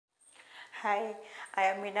Hi, I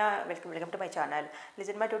am Meena. Welcome to my channel.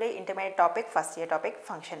 Listen my today intermediate topic, first year topic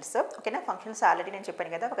functions. Okay na functions already నేను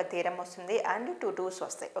చెప్పాను కదా ఒక theorem వస్తుంది and two twos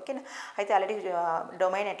వస్తాయి. ఓకేనా అయితే already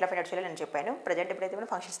domain ఎట్లా ఫైండ్ అవుట్ చేయాలో నేను చెప్పాను. ప్రజెంట్ ఇప్పుడైతే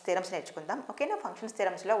మనం ఫంక్షన్స్ థియరమ్స్ నేర్చుకుందాం. ఓకేనా functions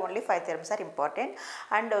థియరమ్స్లో only 5 theorems are important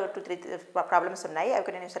and 2-3 problems ఉన్నాయి.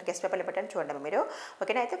 అవి నేను ఒకసారి గెస్ట్ పేపర్లో పెట్టాను చూడండి మీరు.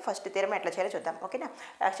 ఓకేనా అయితే ఫస్ట్ థియరం ఎట్లా చేయాలో చూద్దాం. ఓకేనా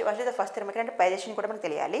యాక్చువల్లీ ఫస్ట్ థియరం అంటే బైజెక్షన్ కూడా మనకు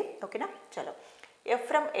తెలియాలి. ఓకేనా చలో F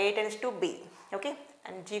from A tends to B, okay,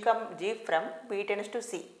 and G from B tends to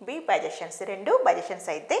C. B bijections, rendu bijections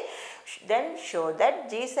aithe then show that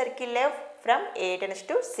G circle F from A tends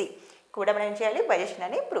to C. కూడా మనం ఏం చేయాలి bisection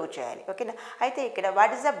అని prove చేయాలి. ఓకేనా అయితే ఇక్కడ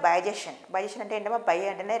what is the bisection? Bisection అంటే ఏంటమ్మా బై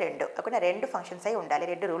అంటేనే రెండు. ఓకేనా రెండు ఫంక్షన్స్ అయి ఉండాలి,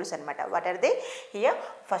 రెండు రూల్స్ అనమాట. What are they here?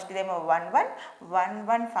 First ఇదేమో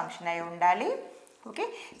 1 ఫంక్షన్ అయి ఉండాలి. ఓకే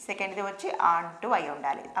సెకండ్ది వచ్చి ఆన్ టు అయి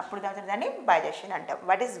ఉండాలి. అప్పుడు దాన్ని బైజెక్షన్ అంటాం.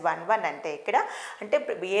 వాట్ ఈస్ 1 అంటే ఇక్కడ అంటే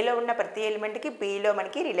ఏలో ఉన్న ప్రతి ఎలిమెంట్కి బీలో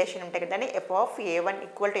మనకి రిలేషన్ ఉంటాయి కదా. F of ఏ1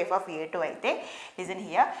 equal to F of ఏ2 అయితే listen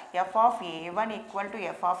here F of ఏ1 equal to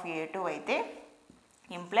F of ఏ2 అయితే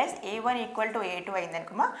implies ఏ1 equal to ఏ2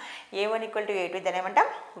 అయిందనుకోమా. ఏ1 equal to ఏ2 దాన్ని ఏమంటాం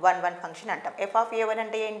 1 ఫంక్షన్ అంటాం. ఎఫ్ ఆఫ్ ఏ1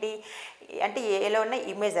 అంటే ఏంటి అంటే ఏలో ఉన్న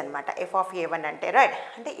ఇమేజ్ అనమాట. ఎఫ్ ఆఫ్ ఏ1 అంటే రైట్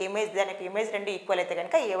అంటే ఇమేజ్ దానికి ఇమేజ్ రెండు ఈక్వల్ అయితే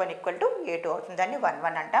కనుక ఏ1 ఈక్వల్ టు ఏ2 అవుతుంది. దాన్ని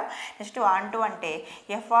 1 అంటాం. నెక్స్ట్ ఆన్ టు అంటే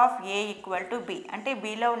F of A equal to be అంటే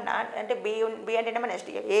బీలో ఉన్న అంటే బి అంటే ఏమో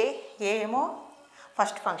నెక్స్ట్ ఏ ఏమో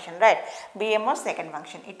ఫస్ట్ ఫంక్షన్ రైట్, బి ఏమో సెకండ్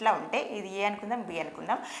ఫంక్షన్. ఇట్లా ఉంటే ఇది ఏ అనుకుందాం, బి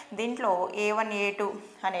అనుకుందాం. దీంట్లో ఏ1 ఏ2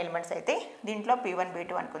 అనే ఎలిమెంట్స్ అయితే దీంట్లో బి1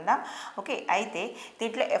 బి2 అనుకుందాం. ఓకే అయితే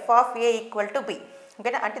దీంట్లో F of A equal to be.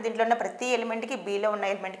 ఓకేనా అంటే దీంట్లో ఉన్న ప్రతి ఎలిమెంట్కి బీలో ఉన్న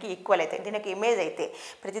ఎలిమెంట్కి ఈక్వల్ అయితే దీనికి ఇమేజ్ అయితే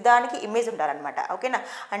ప్రతిదానికి ఇమేజ్ ఉండాలన్నమాట. ఓకేనా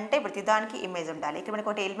అంటే ప్రతిదానికి ఇమేజ్ ఉండాలి. ఇక్కడ మనకి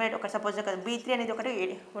ఒకటి ఎలిమెంట్ ఒక సపోజ్ బి3 అనేది ఒకటి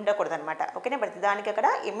ఉండకూడదు అనమాట. ఓకేనా ప్రతిదానికి అక్కడ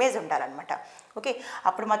ఇమేజ్ ఉండాలన్నమాట. ఓకే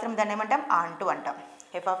అప్పుడు మాత్రం దాన్ని ఏమంటాం ఆన్ టు అంటాం.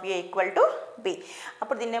 F of A equal to be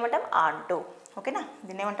అప్పుడు దీన్ని ఏమంటాం ఆన్ టు. ఓకేనా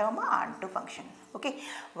దీన్ని ఏమంటామమ్మా on to function. Okay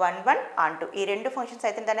 1 on to ఈ రెండు ఫంక్షన్స్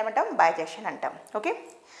అయితే దాన్ని ఏమంటాం బైజెక్షన్ అంటాం. ఓకే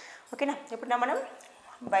ఓకేనా ఇప్పుడు మనం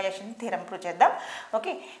బైజెక్షన్ థియరం ప్రూవ్ చేద్దాం.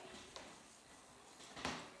 ఓకే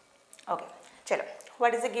ఓకే చలో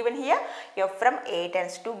what is given here? F from A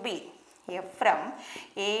tends to be. F from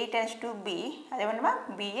A tends to be అదేమన్నా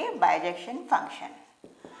BA bisection function.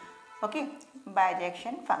 Okay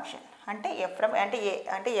bisection function అంటే ఎఫ్ ఫ్రమ్ అంటే ఏ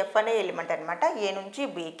అంటే ఎఫ్ అనే ఎలిమెంట్ అనమాట. ఏ నుంచి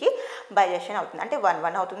బీకి బైజెక్షన్ అవుతుంది అంటే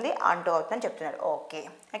 1 అవుతుంది ఆన్ టూ అవుతుంది అని చెప్తున్నారు. Okay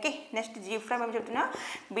okay next G from ఏం చెప్తున్నా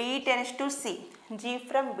be tends to C. G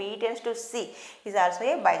from be tends to C is also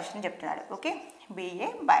a bisection చెప్తున్నాడు. Okay BA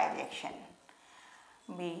bisection,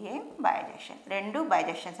 BA bisection రెండు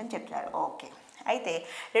బైజెక్షన్స్ అని చెప్తున్నారు. ఓకే అయితే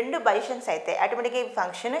రెండు బైజెక్షన్స్ అయితే ఆటోమేటిక్గా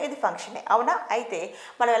ఫంక్షన్ ఇది ఫంక్షనే అవునా. అయితే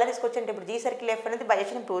మనం ఎలా తీసుకొచ్చంటే ఇప్పుడు జీ సర్కిల్ ఎఫ్ అనేది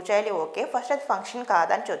బైజెక్షన్ ప్రూవ్ చేయాలి. ఓకే ఫస్ట్ అది ఫంక్షన్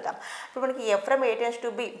కాదని చూద్దాం. ఇప్పుడు మనకి F from A tends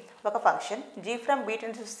to be ఒక function, G from be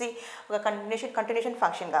tends to C ఒక కంటిన్యూషన్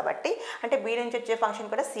ఫంక్షన్ కాబట్టి అంటే బీ నుంచి వచ్చే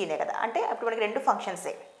ఫంక్షన్ కూడా సీనే కదా. అంటే అప్పుడు మనకి రెండు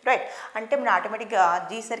ఫంక్షన్సే రైట్. అంటే మనం ఆటోమేటిక్గా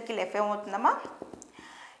G circle F ఏమవుతుందమ్మా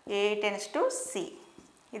A tends to C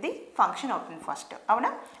ఇది ఫంక్షన్ అవుతుంది ఫస్ట్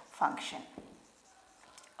అవునా ఫంక్షన్.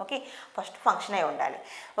 ఓకే ఫస్ట్ ఫంక్షన్ అయి ఉండాలి.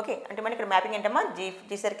 ఓకే అంటే మనకి ఇక్కడ మ్యాపింగ్ ఏంటమ్మా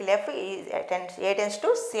G circle F A tends to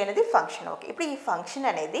C అనేది ఫంక్షన్. ఓకే ఇప్పుడు ఈ ఫంక్షన్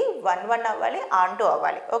అనేది 1 అవ్వాలి ఆన్ టూ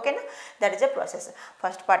అవ్వాలి. ఓకేనా that is the process.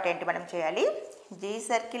 First part ఏంటి మనం చేయాలి G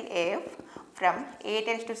circle F from A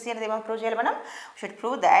tends to C అనేది ఏమైనా ప్రూవ్ చేయాలి మనం. Should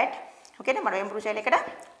prove that. ఓకేనా మనం ఏం ప్రూవ్ చేయాలి ఇక్కడ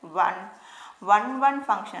 1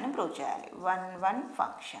 ఫంక్షన్ అని ప్రూవ్ చేయాలి. 1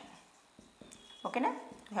 ఫంక్షన్. ఓకేనా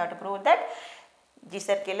you have to prove that G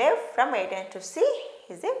circle F from A tends to C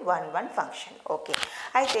is a 1 function. Okay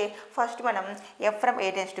అయితే ఫస్ట్ మనం F from A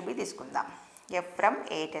tends to be తీసుకుందాం. F from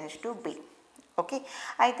A tends to be. Okay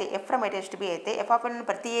అయితే F from A tends to be అయితే F of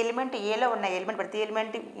ప్రతి element ఏలో ఉన్న element ప్రతి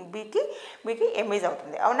element బీకి ఇమేజ్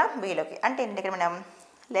అవుతుంది అవునా బీలోకి. అంటే ఇక్కడ మనం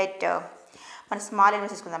మన స్మాల్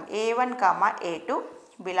ఎలిమెంట్స్ తీసుకుందాం. ఏ1 ఏ2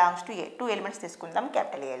 బిలాంగ్స్ టు ఏ. 2 ఎలిమెంట్స్ తీసుకుందాం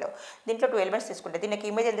క్యాపిటల్ ఏలో. దీంట్లో 2 ఎలిమెంట్స్ తీసుకుంటే దీనికి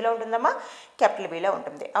ఇమేజ్ ఎందులో ఉంటుందమ్మా క్యాపిటల్ బీలో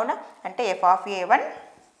ఉంటుంది అవునా. అంటే F of ఏ1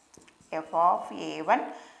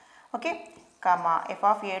 okay comma F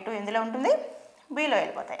of ఏ2 ఎందులో ఉంటుంది బీలో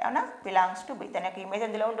వెళ్ళిపోతాయి అవునా బిలాంగ్స్ టు బి. దానికి ఇమేజ్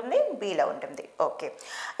ఎందులో ఉంటుంది బీలో ఉంటుంది. Okay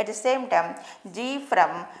at the same time G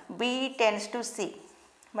from be tends to C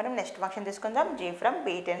మనం నెక్స్ట్ ఫంక్షన్ తీసుకుందాం G from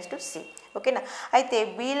be tends to C. ఓకేనా అయితే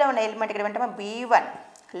బీలో ఉన్న ఎలిమెంట్ ఇక్కడ ఏమంటామా బీ1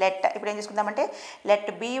 లెట్ ఇప్పుడు ఏం తీసుకుందామంటే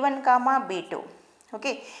లెట్ బీ1 బీ2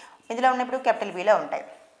 ఓకే ఇందులో ఉన్నప్పుడు క్యాపిటల్ బీలో ఉంటాయి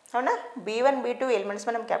అవునా. బీ1 బీ2 ఎలిమెంట్స్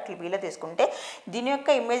మనం క్యాపిటల్ బీలో తీసుకుంటే దీని యొక్క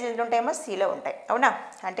ఇమేజ్ ఎందులో ఉంటాయేమో సిలో ఉంటాయి అవునా.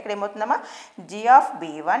 అంటే ఇక్కడ ఏమవుతుందమ్మా G of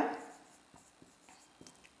B1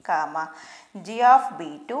 G of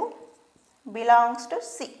బీ2 belongs to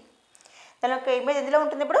C. దాని యొక్క ఇమేజ్ ఎందులో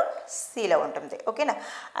ఉంటుంది, ఇప్పుడు సిలో ఉంటుంది. ఓకేనా.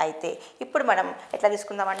 అయితే ఇప్పుడు మనం ఎట్లా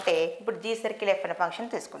తీసుకుందామంటే ఇప్పుడు జీ సర్కిల్ ఎఫ్ అనే ఫంక్షన్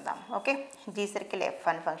తీసుకుందాం. ఓకే, జీ సర్కిల్ ఎఫ్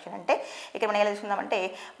అనే ఫంక్షన్ అంటే ఇక్కడ మనం ఎలా తీసుకుందామంటే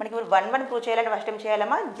మనకి ఇప్పుడు 1 1 ప్రూవ్ చేయాలంటే ఫస్ట్ ఏం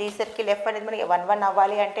చేయాలమ్మా, జీ సర్కిల్ ఎఫ్ అనేది మనకి 1 1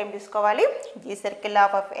 అవ్వాలి అంటే ఏం తీసుకోవాలి, G circle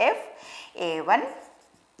of F A1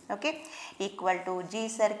 okay equal to G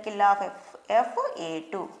circle of F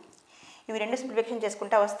A2. ఇవి రెండు సింప్లిఫికేషన్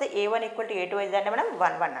చేసుకుంటా వస్తే A1 ఈక్వల్ టు A2 అయితే మనం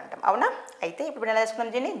 1 1 అంటాం. అవునా. అయితే ఇప్పుడు మనం ఎలా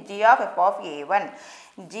తీసుకున్నాం దీన్ని, G of F of A1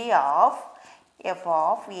 G of F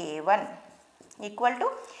of A1 equal to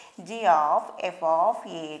G of F of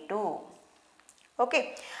A2. Okay.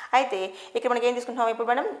 అయితే ఇక్కడ మనకి ఏం తీసుకుంటాం, ఇప్పుడు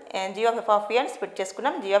మనం జీ ఆఫ్ ఎఫ్ ఆఫ్ ఏ అని స్ప్లిట్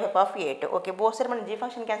చేసుకున్నాం, G of F of A2. Okay, both side మనం జీ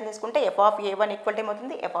ఫంక్షన్ క్యాన్సిల్ చేసుకుంటే F of A1 equal to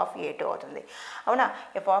ఏమవుతుంది, ఎఫ్ ఆఫ్ A2 అవుతుంది. అవునా.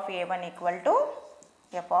 F of A1 equal to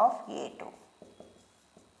F of A2.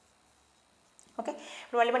 Okay,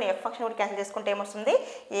 ఇప్పుడు మళ్ళీ మనం ఎఫ్ ఫంక్షన్ కూడా క్యాన్సిల్ చేసుకుంటే ఏమొస్తుంది,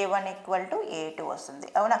 A1 ఈక్వల్ టు A2 వస్తుంది.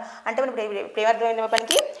 అవునా. అంటే మనం ఇప్పుడు ఏమర్థమైంది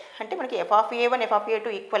పనికి, అంటే మనకి F of A1 F of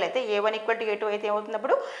A2 equal అయితే A1 ఈక్వల్ టు A2 అయితే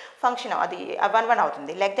ఏమవుతున్నప్పుడు ఫంక్షన్ అది 1 1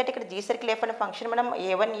 అవుతుంది. లైక్ దట్ ఇక్కడ జీ సర్కిల్ ఎఫ్ అనే ఫంక్షన్ మనం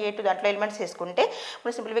A1 A2 దాంట్లో ఎలిమెంట్స్ వేసుకుంటే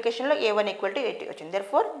మన సింప్లిఫికేషన్లో A1 ఈక్వల్ టు A2 వచ్చింది.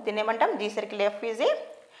 దెర్ఫోర్ దీన్ని ఏమంటాం, G circle F is a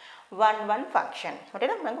 1 1 function.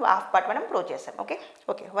 ఓకేనా, మనకు హాఫ్ పార్ట్ మనం ప్రూవ్ చేస్తాం. Okay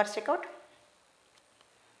okay verse checkout.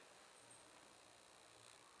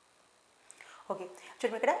 Okay,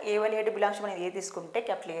 చూడండి ఇక్కడ A1 A2 బిలాంగ్స్ మనం ఏ తీసుకుంటే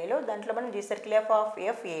క్యాపిటల్ ఏలో దాంట్లో మనం G circle F of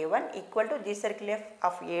F A1 equal to G circle F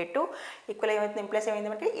of A2 equal ఏమైతుంది, ఇంప్లస్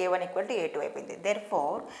ఏమైంది మనకి A1 ఈక్వల్ టు A2 అయిపోయింది.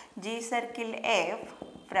 Therefore G circle F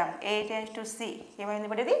from A tends to C ఏమైంది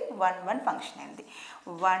అంటే ఇది 1 1 ఫంక్షన్ అయింది,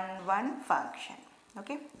 1 1 ఫంక్షన్.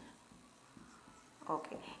 ఓకే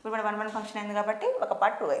ఓకే, ఇప్పుడు మన 1 1 ఫంక్షన్ అయింది కాబట్టి ఒక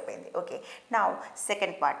పార్ట్ ప్రూవ్ అయిపోయింది. ఓకే, నా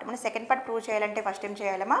సెకండ్ పార్ట్, మనం సెకండ్ పార్ట్ ప్రూవ్ చేయాలంటే ఫస్ట్ ఏం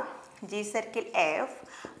చేయాలమ్మా, G circle F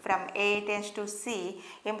from A tends to C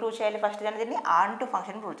ఏం ప్రూవ్ చేయాలి, ఫస్ట్ దీన్ని ఆన్ టు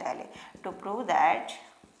ఫంక్షన్ ప్రూవ్ చేయాలి. To prove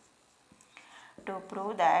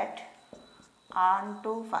that on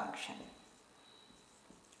to function.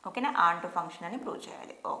 ఓకేనా, ఆన్ టు ఫంక్షన్ అని ప్రూవ్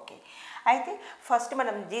చేయాలి. ఓకే, అయితే ఫస్ట్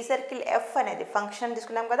మనం జీ సర్కిల్ ఎఫ్ అనేది ఫంక్షన్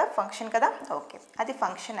తీసుకున్నాం కదా, ఫంక్షన్ కదా. ఓకే, అది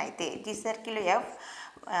ఫంక్షన్ అయితే G circle F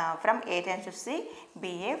from A tends to C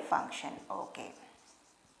BA function. Okay,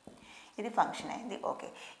 ఇది ఫంక్షన్ అయింది. ఓకే,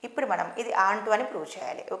 ఇప్పుడు మనం ఇది ఆన్ టు అని ప్రూవ్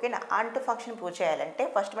చేయాలి. ఓకేనా, ఆన్ టు ఫంక్షన్ ప్రూవ్ చేయాలంటే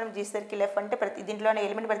ఫస్ట్ మనం జీ సర్కిల్ ఎఫ్ అంటే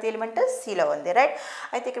దీంట్లోనే ప్రతి ఎలిమెంట్ సిలో ఉంది, రైట్.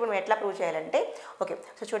 అయితే ఇక్కడ మనం ఎట్లా ప్రూవ్ చేయాలంటే, ఓకే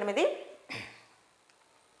సో చూడండి ఇది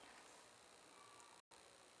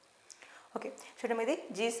ఓకే చూడండి ఇది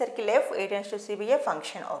G circle F A tends to CBA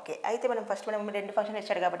function. Okay, అయితే మనం ఫస్ట్ మనం రెండు ఫంక్షన్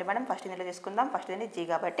ఇచ్చాడు కాబట్టి మనం ఫస్ట్ ఇందులో తీసుకుందాం. ఫస్ట్ దీన్ని జీ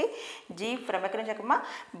కాబట్టి జీ ఫ్రమ్ ఎక్కడ నుంచి చెప్పమ్మా,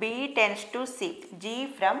 be tends to C. G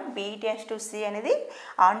from be tends to C అనేది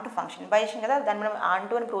ఆన్ టు ఫంక్షన్ బై చేసాం కదా, దాన్ని మనం ఆన్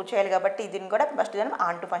టు అని ప్రూవ్ చేయాలి కాబట్టి దీన్ని కూడా ఫస్ట్ మనం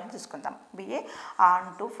ఆన్ టు ఫంక్షన్ తీసుకుందాం, BA on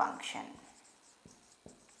to function.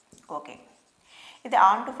 Okay, ఇది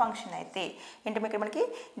ఆన్ టు ఫంక్షన్ అయితే ఏంటి ఇక్కడ మనకి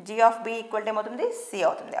G of B equal to ఏమవుతుంది, సి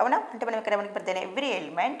అవుతుంది. అవునా, అంటే మనం ఇక్కడ మనకి then every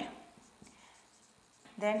element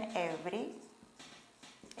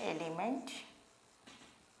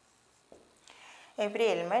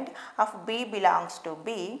of B belongs to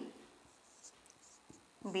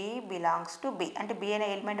B అంటే B అనే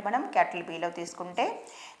ఎలిమెంట్ మనం క్యాపిటల్ Bలో తీసుకుంటే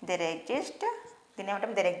there exist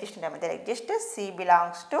C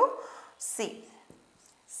belongs to C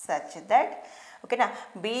such that ఓకేనా,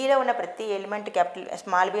 బీలో ఉన్న ప్రతి ఎలిమెంట్ క్యాపిటల్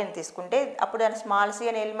స్మాల్ బి అని తీసుకుంటే అప్పుడు దాని స్మాల్ సి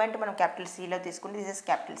అనే ఎలిమెంట్ మనం క్యాపిటల్ సిలో తీసుకుంటే దిస్ ఇస్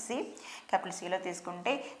క్యాపిటల్ సిలో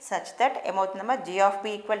తీసుకుంటే such that ఏమవుతుందమ్మా, G of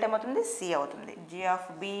B equal to ఏమవుతుంది, సి అవుతుంది. G of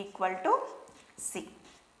B equal to C.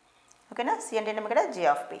 ఓకేనా, సి అంటే ఏంటమ్మా ఇక్కడ G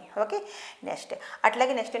of B. Okay, next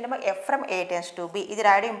అట్లాగే నెక్స్ట్ ఏంటమ్మా F from A tends to be. ఇది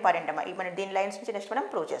రాయడం ఇంపార్టెంట్ అమ్మా, మన దీని లైన్స్ నుంచి నెక్స్ట్ మనం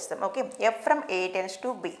ప్రూవ్ చేస్తాం. Okay, F from A tends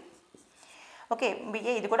to be. Okay,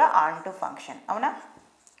 BA ఇది కూడా ఆన్ టు ఫంక్షన్. అవునా,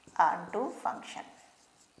 on to function.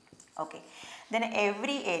 Okay, then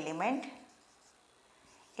every element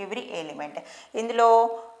ఇందులో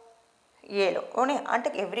ఏలో ఓనే అంటే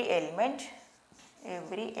every element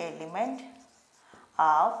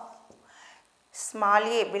of small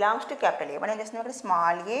a belongs to capital ఏ. మనం ఏం చేస్తున్నాం ఇక్కడ,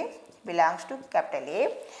 small a belongs to capital A.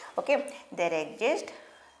 Okay, there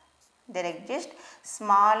exist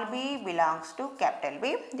small B belongs to capital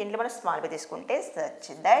B. దీంట్లో మనం స్మాల్ బి తీసుకుంటే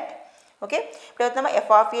సచ్ దట్ ఓకే ఇప్పుడు అవుతుందమ్మా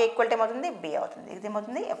F of A equal to ఏమవుతుంది, బి అవుతుంది. ఇది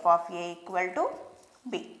ఏమవుతుంది, F of A equal to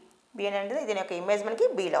be. B అనేది దీని యొక్క ఇమేజ్ మనకి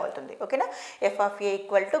బీలో అవుతుంది. ఓకేనా, F of A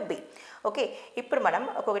equal to be. Okay, ఇప్పుడు మనం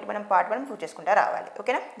ఒక్కొక్కటి మనం పార్ట్ మనం ప్రూవ్ చేసుకుంటూ రావాలి.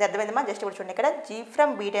 ఓకేనా, అర్థమైందమ్మా? జస్ట్ ఇప్పుడు చూడండి, ఇక్కడ G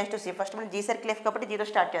from be tends to C. First మనం జీ సర్కిల్ ఎఫ్ కాబట్టి జీతో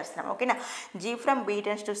స్టార్ట్ చేస్తున్నాం. ఓకేనా, G from be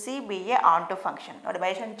tends to C BA on to function. వాడు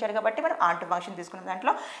బైషన్ ఇచ్చాడు కాబట్టి మనం ఆన్ టు ఫంక్షన్ తీసుకున్నాం.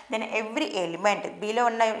 దాంట్లో దెన్ ఎవ్రీ ఎలిమెంట్ బీలో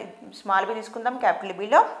ఉన్న స్మాల్ బీ తీసుకుందాం క్యాపిటల్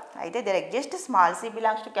బీలో. అయితే there exist small C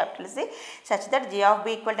belongs to capital C such that G of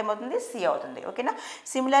be equal to ఏమవుతుంది, సి అవుతుంది. ఓకేనా,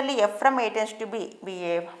 similarly F from A tends to be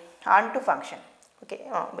BA on to function. Okay,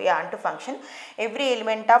 be on to function. Every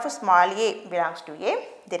element of small a belongs to a.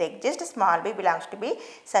 There exists small b belongs to b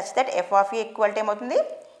such that f of a equal to ఏమవుతుంది,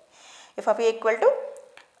 f of a equal to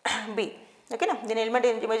b. ఓకేనా, దీని element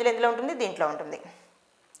ఇమేజ్లో ఎందులో ఉంటుంది, దీంట్లో ఉంటుంది.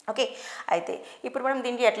 Okay, అయితే ఇప్పుడు మనం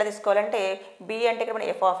దీనికి ఎట్లా తీసుకోవాలంటే b అంటే ఇక్కడ మనం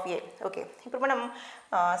f of a. ఓకే, ఇప్పుడు మనం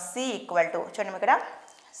c ఈక్వల్ టు చూడండి ఇక్కడ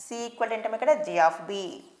c ఈక్వల్ టు అంటే ఇక్కడ g of b.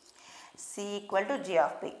 c equal to g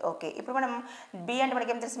of b. Okay, ఇప్పుడు మనం b అంటే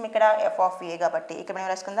మనకి ఏం తెలుసు ఇక్కడ f ఆఫ్ a కాబట్టి ఇక్కడ మనం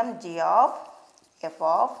రాసుకుందాం g of f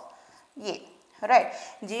of a. Right,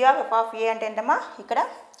 g of f of a అంటే ఏంటమ్మా ఇక్కడ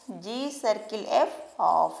g circle f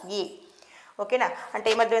of a. ఓకేనా, అంటే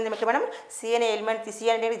ఈ మధ్య ఇక్కడ మనం సి అనే ఎలిమెంట్, సి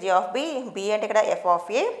అంటే జీ ఆఫ్ బి, బి అంటే ఇక్కడ ఎఫ్ ఆఫ్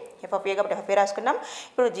ఏ కాబట్టి ఎఫ్ ఏ రాసుకున్నాం.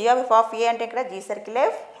 ఇప్పుడు జీ ఆఫ్ ఎఫ్ ఆఫ్ ఏ అంటే ఇక్కడ G circle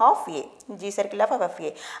F of A, G circle of F A.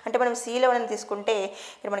 అంటే మనం సిలో మనం తీసుకుంటే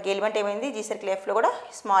ఇక్కడ మనకి ఎలిమెంట్ ఏమైంది, జీ సర్కిల్ ఎఫ్లో కూడా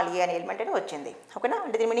స్మాల్ ఏ అనే ఎలిమెంట్ అని వచ్చింది. ఓకేనా,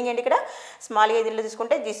 అంటే దీని మీనింగ్ ఏంటి, ఇక్కడ స్మాల్ ఏ దీనిలో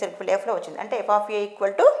తీసుకుంటే జీ సర్కిల్ ఎఫ్లో వచ్చింది. అంటే F of A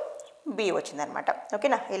equal to be వచ్చింది అనమాట.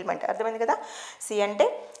 ఓకేనా, ఎలిమెంట్ అర్థమైంది కదా. సి అంటే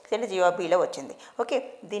జీ ఆఫ్ బిలో వచ్చింది. ఓకే,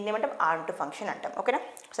 దీన్ని ఏమంటాం ఆన్ టు ఫంక్షన్ అంటాం. ఓకేనా,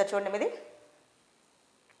 ఒకసారి చూడండి మీది.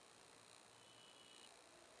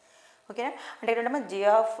 ఓకేనా, అంటే ఇక్కడ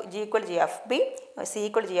G equal G of B, C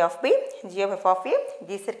equal G of B, G of F of A,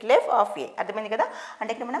 G circle F of ఏ. అర్థమైంది కదా.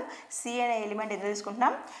 అంటే ఇక్కడ మనం సి అనే ఎలిమెంట్ ఎందులో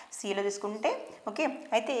తీసుకుంటున్నాం, సిలో తీసుకుంటే. ఓకే,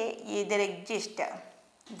 అయితే దేర్ ఎగ్జిస్ట్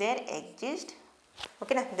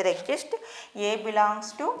ఓకేనా, there exist a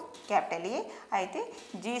belongs to capital ఏ. అయితే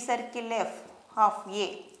జీ సర్కిల్ ఎఫ్ ఆఫ్ ఏ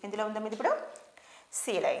ఎందులో ఉందాం, ఇది ఇప్పుడు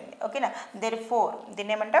సిలో అయింది. ఓకేనా, దేర్ ఫోర్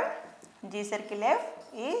దీన్ని ఏమంటాం G circle F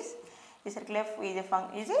is the circle f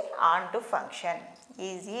is a on to function,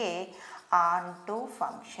 is a on to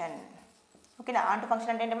function. ఓకేనా, ఆన్ టు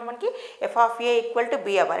ఫంక్షన్ అంటే ఏంటంటే మనకి F of A equal to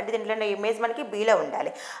be అవ్వాలి. అంటే దీంట్లో ఇమేజ్ మనకి బీలో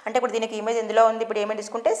ఉండాలి. అంటే ఇప్పుడు దీనికి ఇమేజ్ ఎందులో ఉంది, ఇప్పుడు ఏమేమి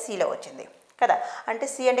తీసుకుంటే సిలో వచ్చింది కదా. అంటే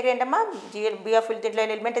సి అంటే ఏంటమ్మా బి ఆఫ్ దీంట్లో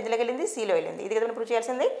ఎలిమెంట్ ఎందులోకి వెళ్ళింది, సిలో వెళ్ళింది. ఇది కదా మనం ప్రూవ్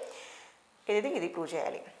చేయాల్సింది, ఇది ప్రూవ్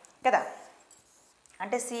చేయాలి కదా.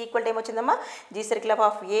 అంటే సి ఈక్వల్ టైం వచ్చిందమ్మా G circle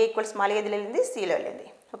of A equal small ఏది వెళ్ళింది, సిలో వెళ్ళింది.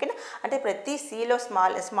 ఓకేనా, అంటే ప్రతి సిలో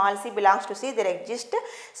small C belongs to C, there exist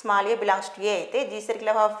small a belongs to ఏ. అయితే జీ సర్కిల్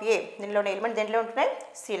ఆఫ్ ఏ దీనిలో ఉన్న ఎలిమెంట్ దేంట్లో ఉంటున్నాయి,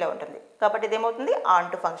 సిలో ఉంటుంది. కాబట్టి ఇదేమవుతుంది ఆన్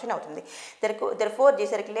టు ఫంక్షన్ అవుతుంది. There four G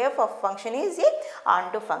circle F of function is A on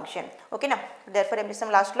to function. ఓకేనా, దెర్ ఫోర్ ఏం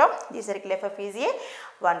చేస్తాం లాస్ట్లో G circle F is a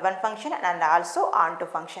one function and also on to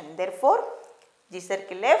function. There four G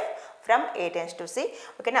circle F from A tends to C.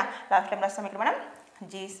 ఓకేనా, last time రాస్తాం ఇక్కడ మనం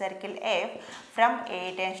G circle F from A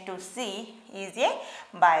tends to C is a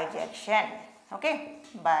bijection. Okay,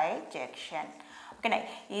 bijection. ఓకేనా,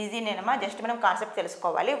 easy నేనమ్మా just మనం concept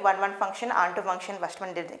తెలుసుకోవాలి. One function on to function first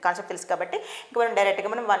మన concept తెలుసు కాబట్టి ఇంకా మనం డైరెక్ట్గా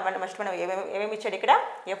మనం ఫస్ట్ మనం ఏమేమి ఇచ్చాడు ఇక్కడ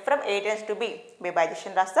F from A tends to be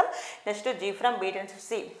bisection రాస్తాం. Next G from B tends to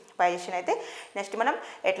C bisection. అయితే నెక్స్ట్ మనం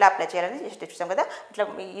ఎట్లా అప్లై చేయాలని జస్ట్ చూస్తాం కదా. ఇట్లా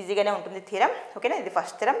ఈజీగానే ఉంటుంది థియరం. ఓకేనా, ఇది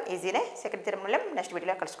ఫస్ట్ థియరం ఈజీనే. సెకండ్ థియరం వల్ల నెక్స్ట్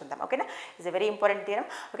వీడియోలో కలుసుకుందాం. ఓకేనా, it's a very important theorem.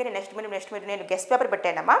 ఓకేనా, నెక్స్ట్ మీరు నేను గెస్ట్ పేపర్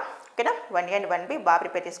పెట్టానమ్మా. ఓకేనా, 1A and 1B బాగా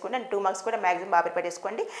ప్రిపేర్ చేసుకోండి. అండ్ 2 మార్క్స్ కూడా మ్యాక్సిమం బాగా ప్రిపేర్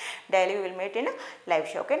చేసుకోండి. Daily will meet in live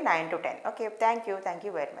show. Okay, 9 to 10. Okay, thank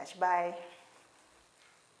you very much. Bye.